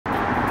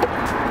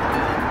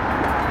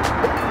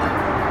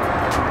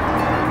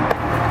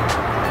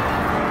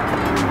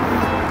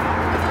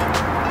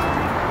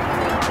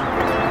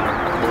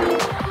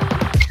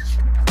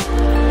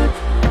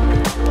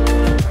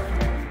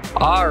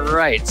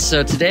right,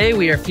 so today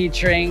we are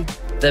featuring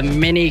the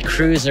Mini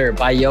Cruiser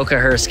by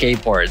Yocaher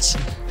Skateboards.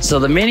 So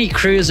the Mini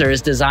Cruiser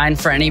is designed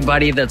for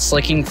anybody that's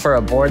looking for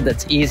a board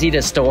that's easy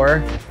to store,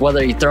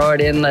 whether you throw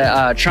it in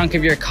the trunk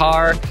of your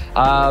car,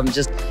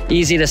 just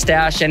easy to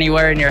stash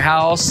anywhere in your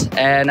house,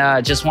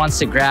 and just wants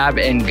to grab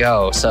and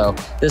go. So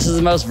this is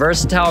the most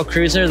versatile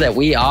cruiser that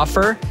we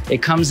offer.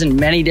 It comes in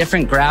many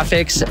different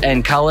graphics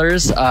and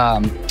colors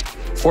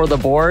for the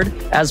board,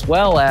 as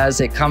well as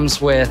it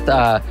comes with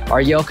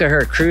our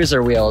Yocaher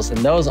Cruiser wheels, and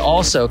those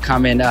also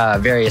come in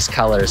various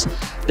colors.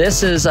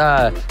 This is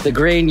the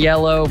green,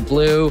 yellow,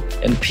 blue,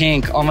 and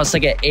pink, almost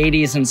like an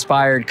 80s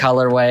inspired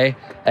colorway.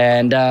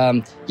 And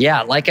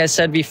yeah, like I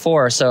said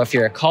before, so if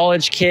you're a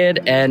college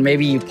kid and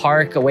maybe you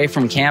park away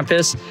from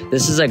campus,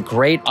 this is a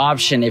great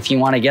option if you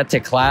want to get to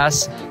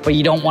class, but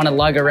you don't want to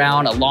lug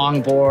around a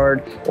long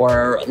board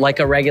or like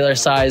a regular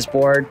size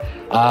board.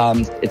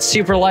 It's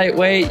super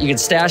lightweight. You can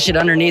stash it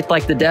underneath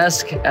like the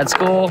desk at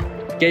school,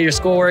 get your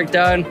schoolwork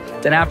done,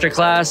 then after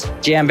class,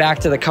 jam back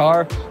to the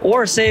car.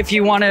 Or say if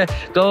you want to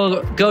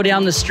go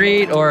down the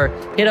street or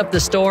hit up the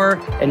store,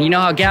 and you know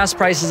how gas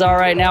prices are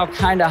right now,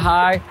 kind of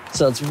high.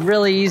 So it's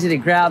really easy to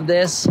grab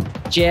this,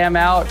 jam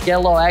out, get a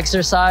little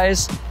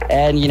exercise,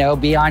 and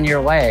be on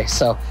your way.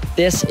 So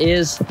this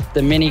is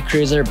the Mini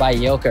Cruiser by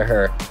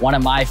Yocaher, one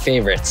of my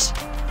favorites.